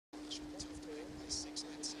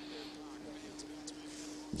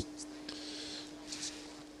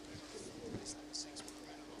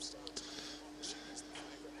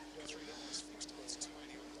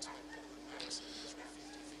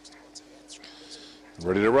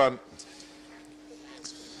Ready to run.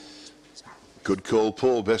 Good call,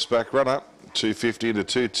 Paul. Best back runner. 250 into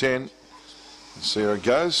 210. Let's see how it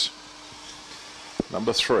goes.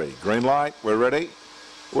 Number 3. Green light. We're ready.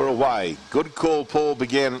 We're away. Good call, Paul.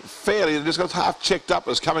 Began fairly, just got half checked up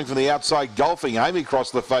as coming from the outside. Golfing Amy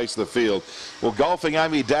crossed the face of the field. Well, Golfing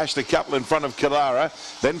Amy dashed a couple in front of Kalara,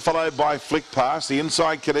 then followed by Flick Pass. The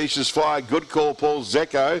inside Kadisha's Flyer. Good call, Paul.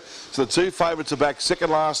 Zeko. So the two favourites are back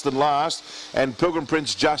second last and last, and Pilgrim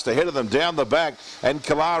Prince just ahead of them down the back, and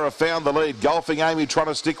Kalara found the lead. Golfing Amy trying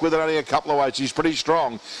to stick with it only a couple of ways. She's pretty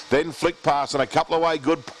strong. Then Flick Pass and a couple of way.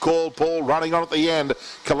 Good call, Paul. Running on at the end.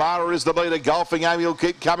 Kalara is the leader. Golfing Amy will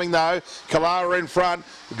keep coming though. Kalara in front.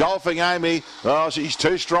 Golfing Amy, oh, she's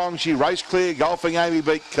too strong. She raced clear. Golfing Amy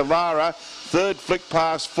beat Kalara. Third, Flick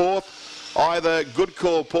Pass. Fourth, either Good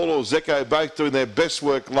Call Paul or Zeko, both doing their best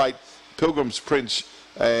work late. Pilgrim's Prince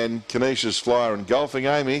and Kanisha's Flyer, and Golfing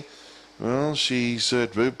Amy, well, she's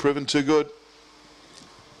proven too good.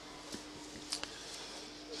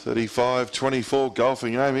 35-24,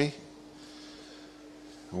 Golfing Amy.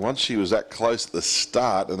 Once she was that close at the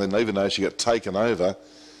start, and then even though she got taken over,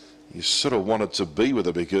 you sort of wanted to be with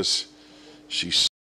her because she's